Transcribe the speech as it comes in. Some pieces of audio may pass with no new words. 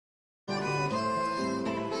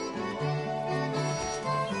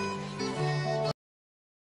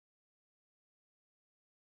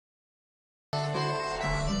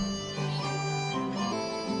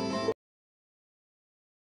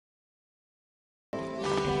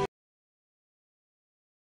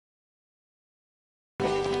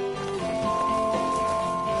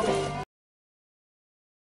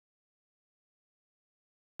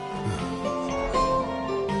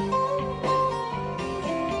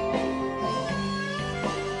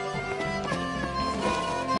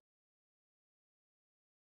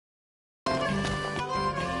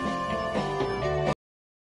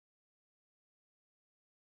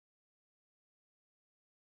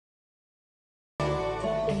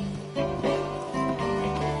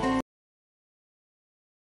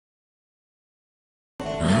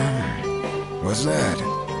What's that?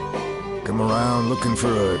 Come around looking for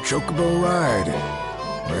a chocobo ride?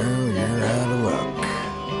 Well, you're out of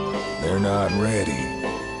luck. They're not ready.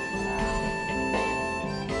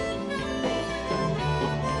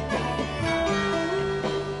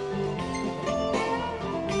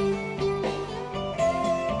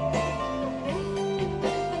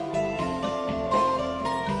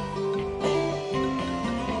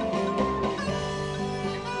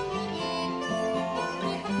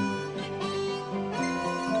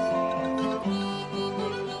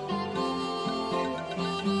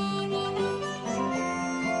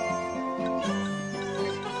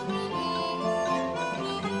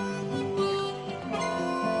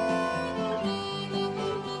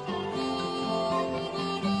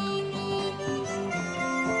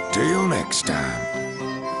 Till next time.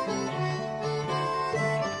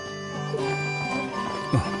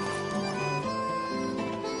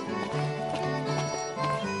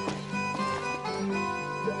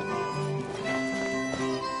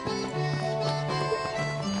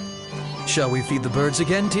 Shall we feed the birds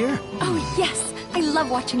again, dear? Oh, yes. I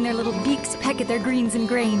love watching their little beaks peck at their greens and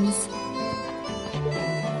grains.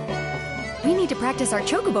 We need to practice our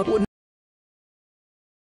chocobo. Wouldn't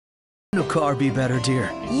a car be better,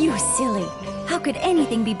 dear? You silly. How could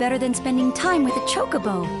anything be better than spending time with a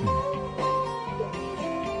chocobo?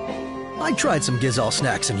 I tried some Gizal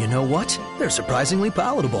snacks, and you know what? They're surprisingly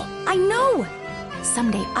palatable. I know!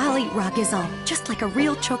 Someday I'll eat raw gizzle, just like a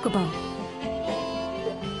real chocobo.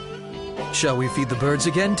 Shall we feed the birds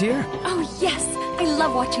again, dear? Oh, yes! I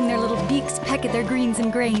love watching their little beaks peck at their greens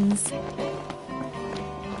and grains.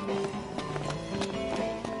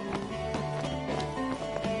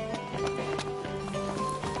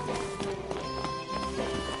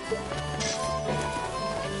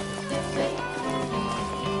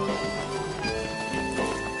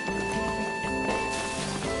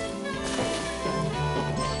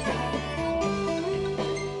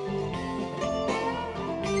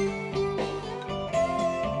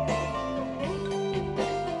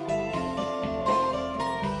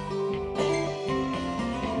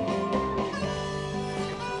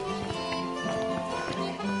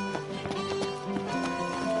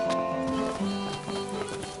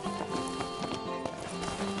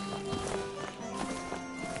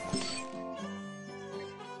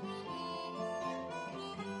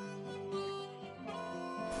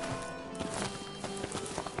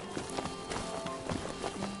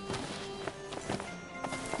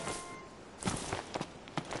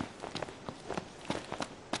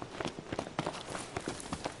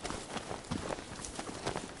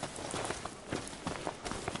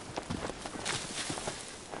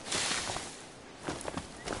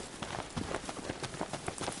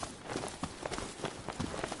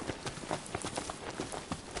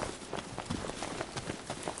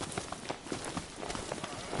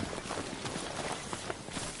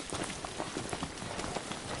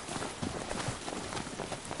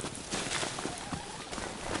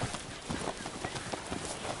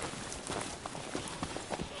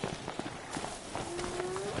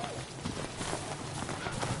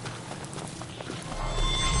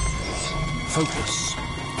 Focus.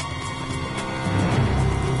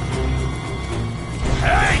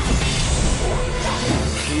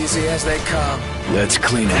 Easy as they come. Let's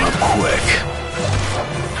clean him up quick.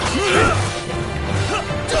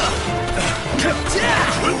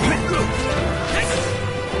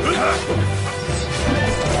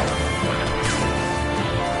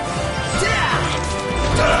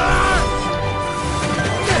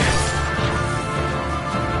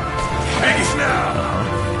 Finish now!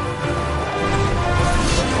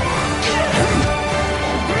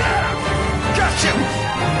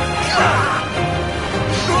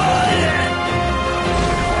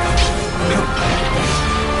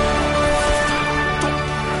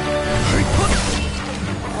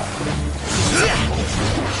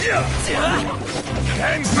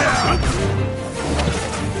 Hands down!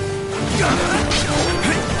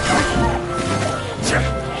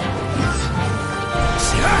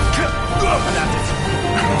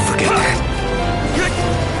 Don't forget that. Get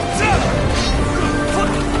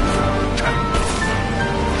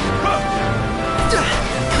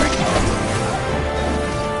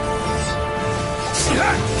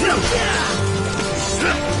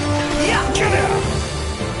out!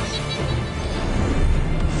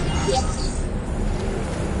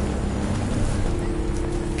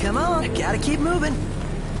 Come on, I gotta keep moving.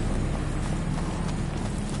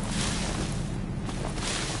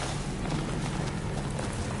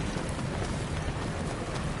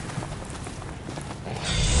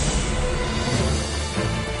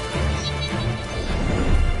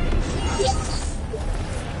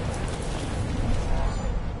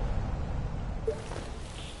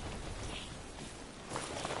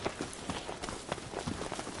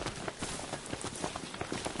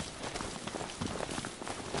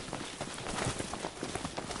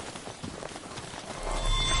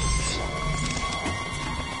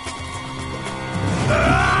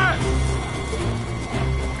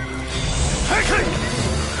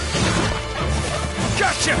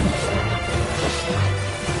 Gotcha!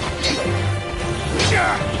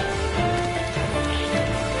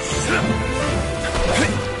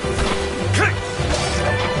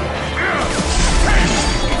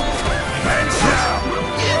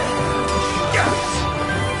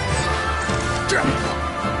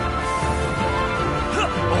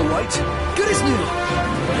 All right, good as new.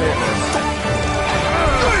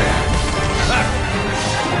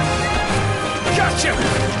 Gotcha!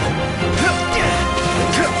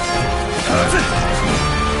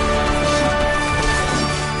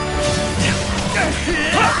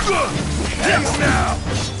 Thanks now!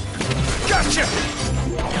 Gotcha!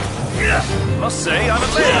 Must say, I'm a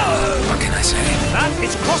fan. What can I say? That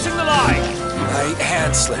is crossing the line. My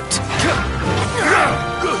hand slipped.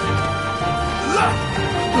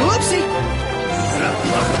 Oopsie.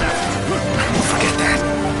 Forget that.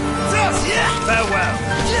 Farewell.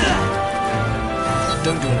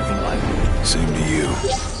 Don't do anything like that. Same to you.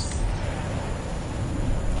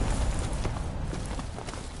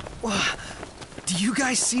 Do you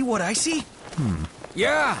guys see what I see?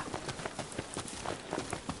 Yeah!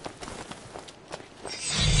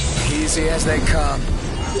 Easy as they come.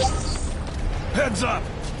 Heads up.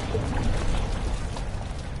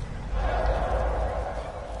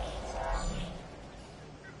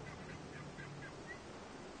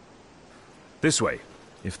 This way,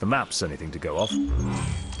 if the map's anything to go off.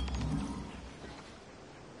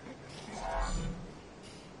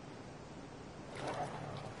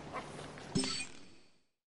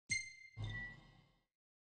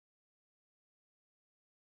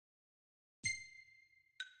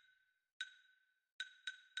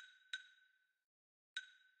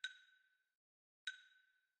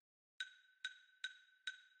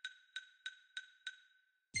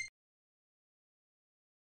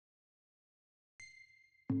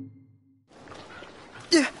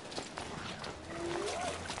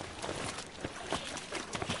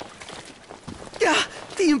 Yeah,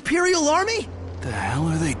 the Imperial Army? The hell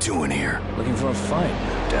are they doing here? Looking for a fight,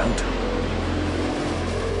 no doubt.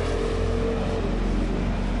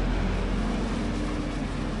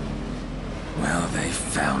 Well, they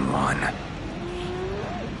found one.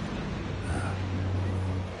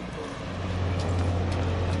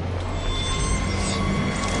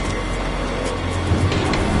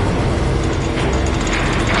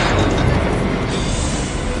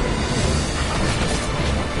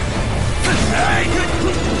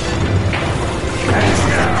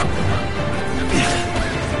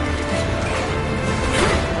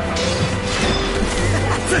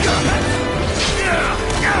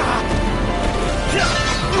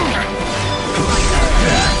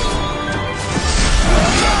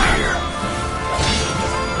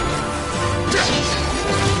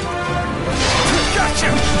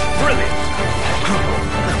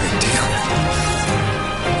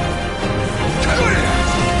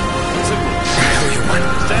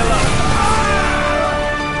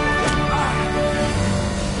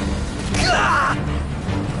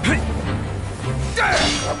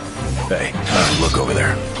 Hey, look over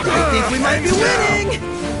there. I think we might be winning!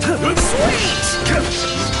 Sweet!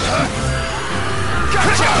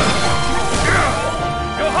 Gotcha!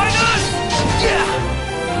 Your Highness!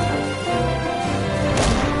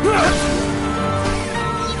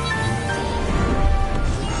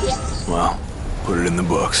 Well, put it in the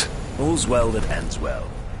books. All's well that ends well.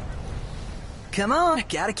 Come on,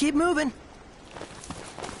 gotta keep moving.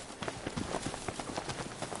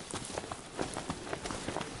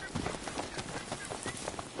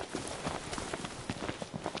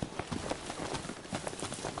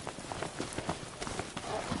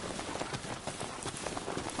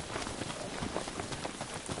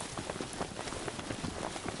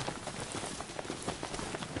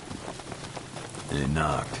 It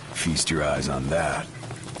knocked. Feast your eyes on that.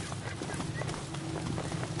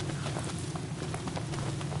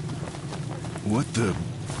 What the...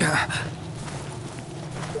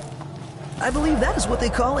 I believe that is what they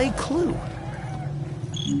call a clue.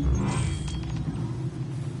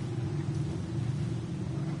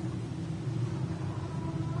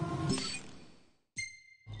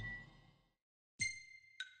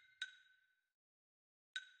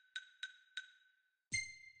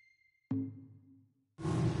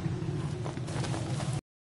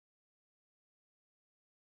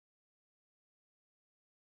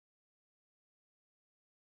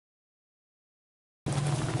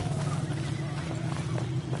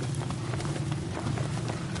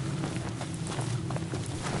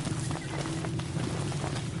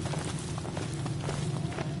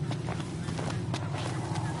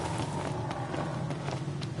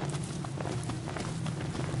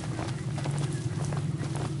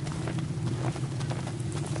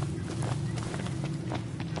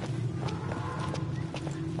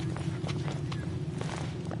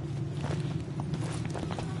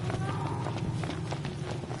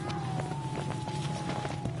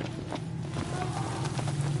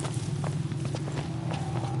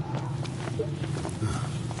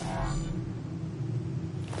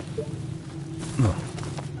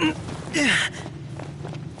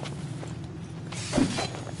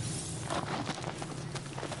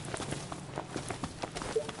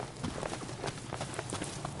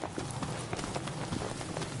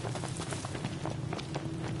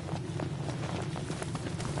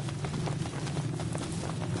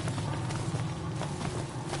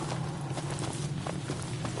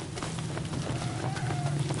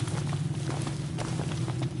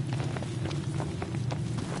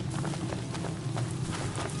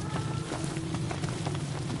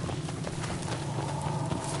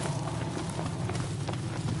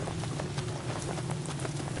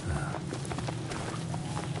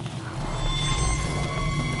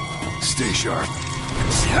 Stay sharp.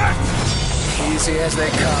 Easy as they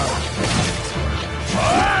come.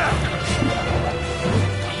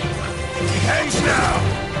 Hangs now!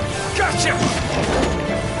 Gotcha!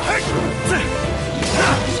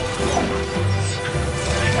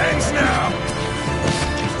 Hangs now!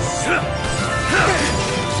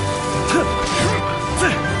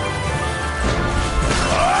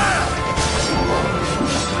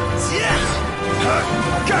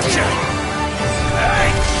 Gotcha!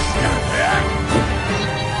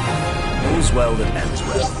 All's well that ends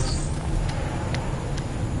well.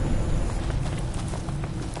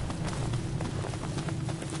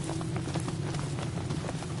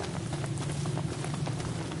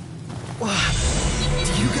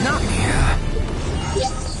 Do you knock?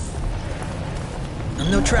 Yeah.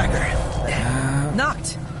 No tracker.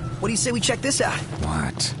 Knocked. What do you say we check this out?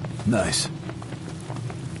 What? Nice.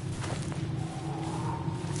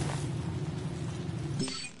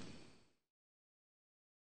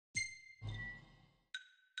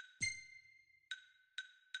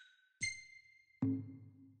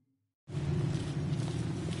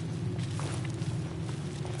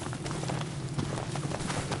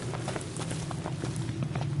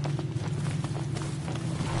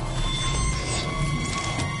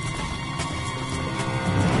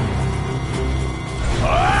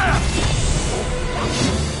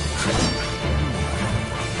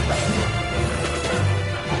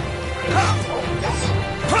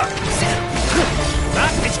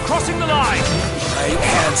 That is crossing the line! Right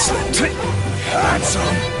hand slipped.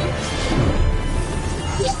 Handsome.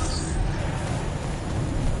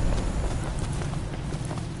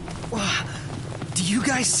 Do you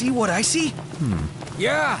guys see what I see?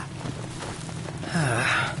 Yeah.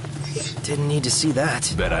 Didn't need to see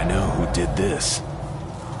that. Bet I know who did this.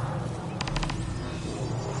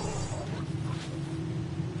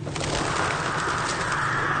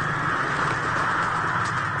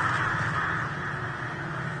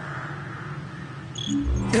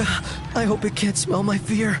 I hope it can't smell my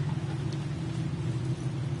fear.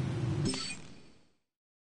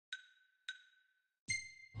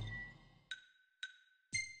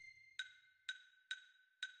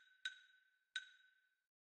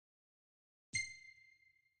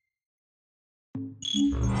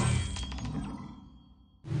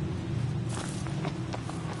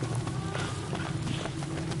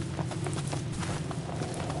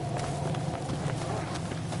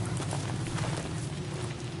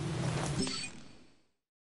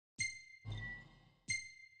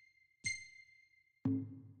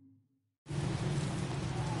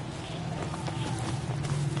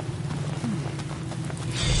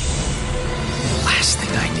 Last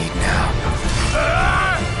thing I need now.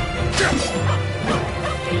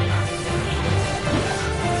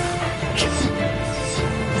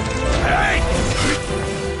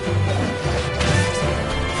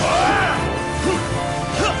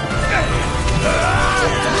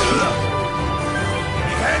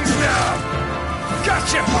 Hangs now!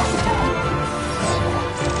 Gotcha!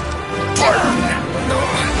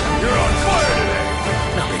 You're on fire today!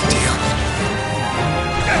 No big deal.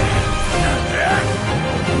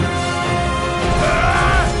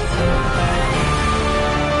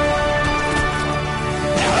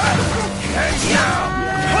 Hangs now!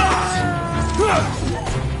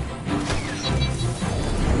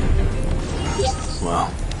 Well,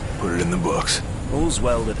 put it in the books. All's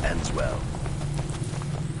well that ends well.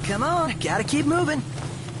 Come on, gotta keep moving.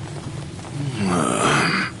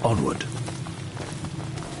 Onward.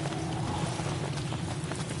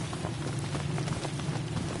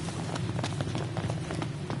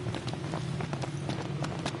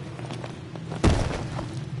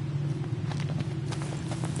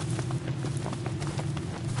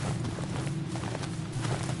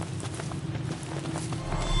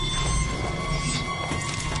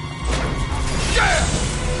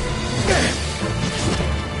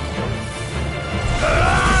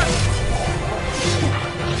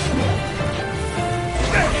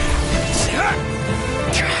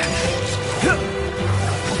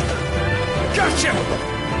 Gotcha!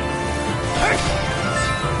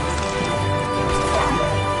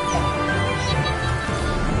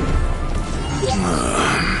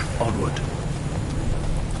 Onward.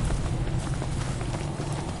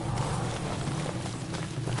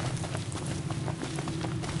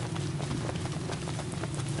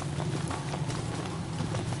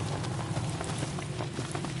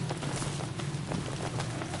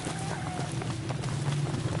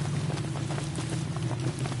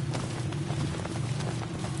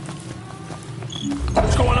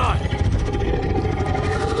 What's going on?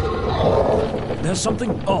 There's something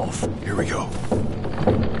off. Here we go.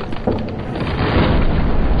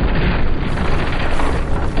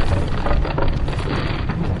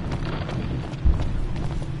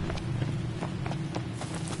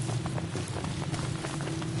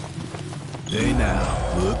 Hey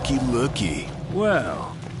now, looky looky.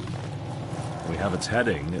 Well, we have its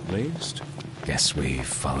heading, at least. Guess we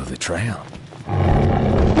follow the trail.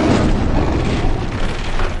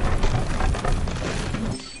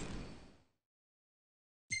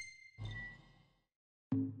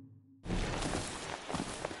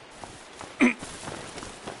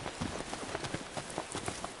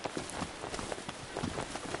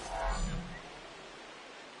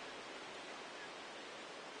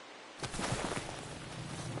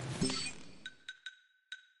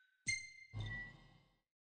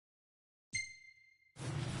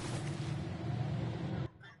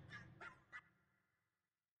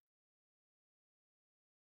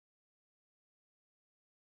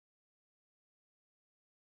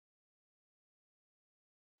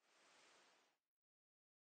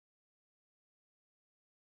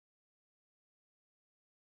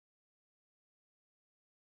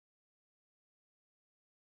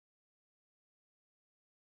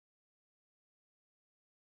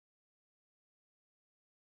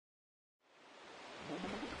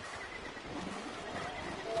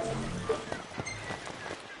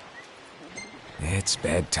 It's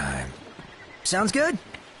bedtime. Sounds good.